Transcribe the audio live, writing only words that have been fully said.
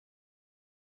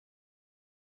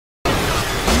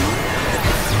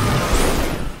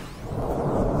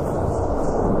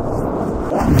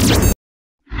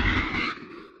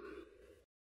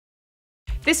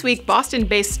This week,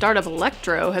 Boston-based startup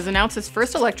Electro has announced its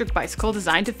first electric bicycle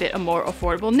designed to fit a more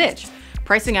affordable niche,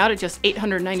 pricing out at just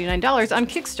 $899 on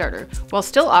Kickstarter, while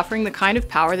still offering the kind of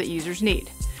power that users need.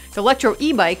 The Electro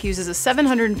e-bike uses a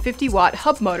 750-watt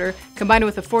hub motor combined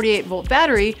with a 48-volt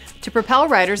battery to propel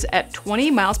riders at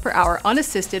 20 miles per hour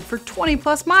unassisted for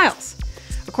 20-plus miles.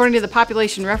 According to the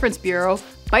Population Reference Bureau,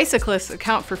 bicyclists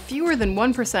account for fewer than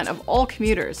 1% of all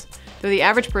commuters, though the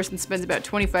average person spends about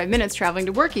 25 minutes traveling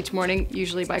to work each morning,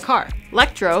 usually by car.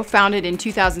 Electro, founded in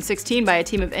 2016 by a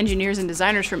team of engineers and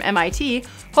designers from MIT,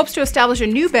 hopes to establish a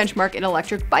new benchmark in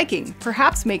electric biking,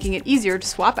 perhaps making it easier to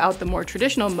swap out the more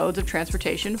traditional modes of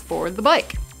transportation for the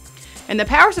bike. And the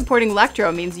power supporting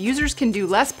Electro means users can do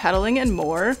less pedaling and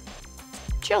more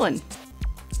chillin',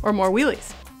 or more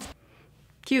wheelies.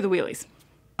 Cue the wheelies.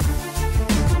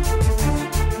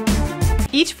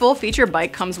 Each full-feature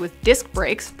bike comes with disc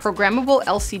brakes, programmable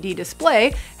LCD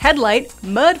display, headlight,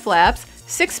 mud flaps,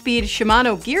 6-speed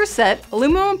Shimano gear set,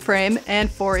 aluminum frame, and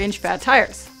 4-inch fat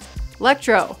tires.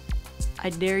 Electro, I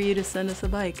dare you to send us a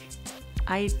bike.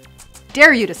 I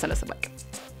dare you to send us a bike.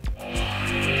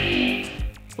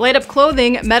 Light-up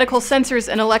clothing, medical sensors,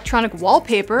 and electronic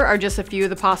wallpaper are just a few of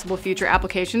the possible future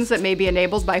applications that may be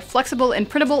enabled by flexible and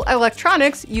printable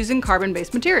electronics using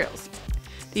carbon-based materials.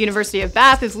 The University of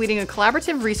Bath is leading a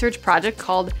collaborative research project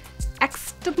called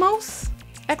Extemos?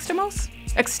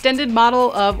 Extended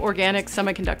Model of Organic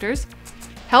Semiconductors,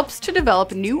 helps to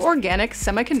develop new organic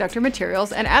semiconductor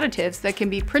materials and additives that can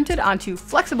be printed onto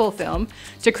flexible film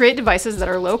to create devices that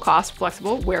are low cost,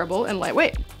 flexible, wearable, and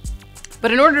lightweight.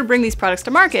 But in order to bring these products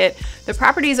to market, the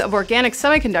properties of organic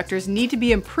semiconductors need to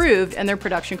be improved and their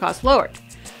production costs lowered.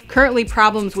 Currently,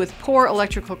 problems with poor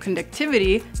electrical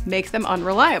conductivity make them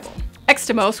unreliable.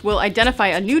 Extemos will identify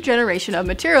a new generation of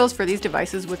materials for these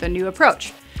devices with a new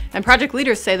approach. And project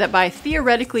leaders say that by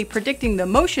theoretically predicting the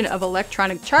motion of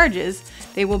electronic charges,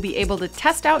 they will be able to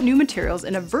test out new materials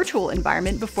in a virtual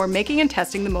environment before making and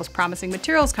testing the most promising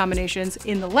materials combinations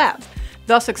in the lab,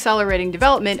 thus accelerating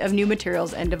development of new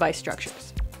materials and device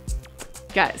structures.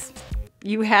 Guys,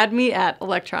 you had me at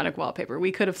electronic wallpaper.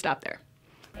 We could have stopped there.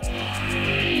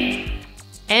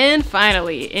 And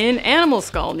finally, in animal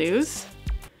skull news,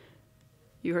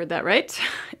 you heard that right,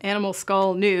 animal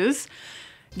skull news,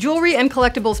 jewelry and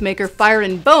collectibles maker Fire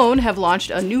and Bone have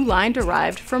launched a new line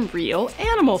derived from real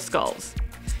animal skulls.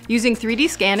 Using 3D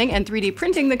scanning and 3D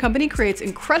printing, the company creates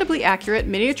incredibly accurate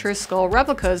miniature skull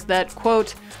replicas that,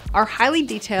 quote, are highly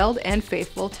detailed and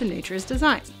faithful to nature's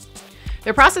design.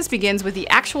 Their process begins with the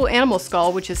actual animal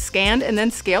skull, which is scanned and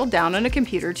then scaled down on a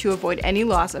computer to avoid any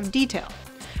loss of detail.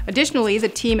 Additionally, the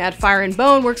team at Fire and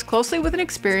Bone works closely with an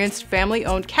experienced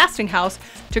family-owned casting house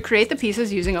to create the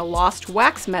pieces using a lost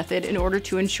wax method in order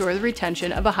to ensure the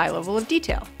retention of a high level of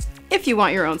detail. If you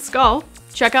want your own skull,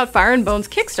 check out Fire and Bone's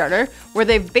Kickstarter, where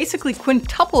they've basically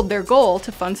quintupled their goal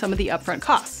to fund some of the upfront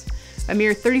costs. A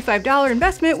mere $35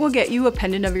 investment will get you a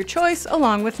pendant of your choice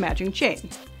along with matching chain.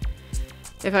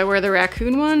 If I wear the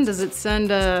raccoon one, does it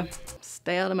send a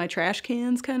stay out of my trash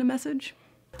cans kind of message?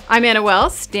 I'm Anna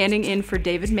Wells, standing in for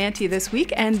David Manti this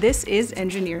week, and this is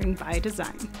Engineering by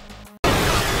Design.